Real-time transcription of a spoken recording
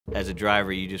As a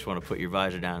driver, you just want to put your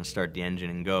visor down and start the engine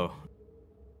and go.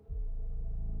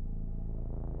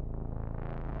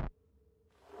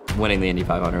 Winning the Indy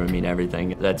 500 would mean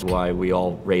everything. That's why we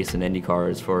all race in Indy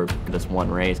cars for this one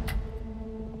race.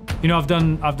 You know, I've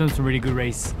done some really good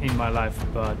races in my life,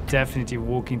 but definitely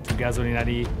walking to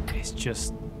Gasolinari is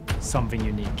just something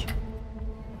unique.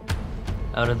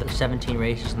 Out of the 17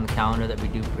 races in the calendar that we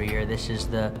do per year, this is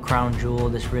the crown jewel.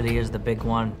 This really is the big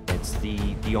one. It's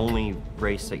the only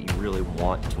race that you really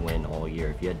want to win all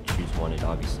year. If you had to choose one, it'd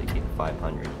obviously be the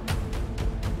 500.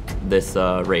 This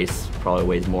race probably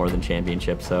weighs more than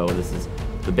championship, so this is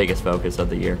the biggest focus of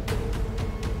the year.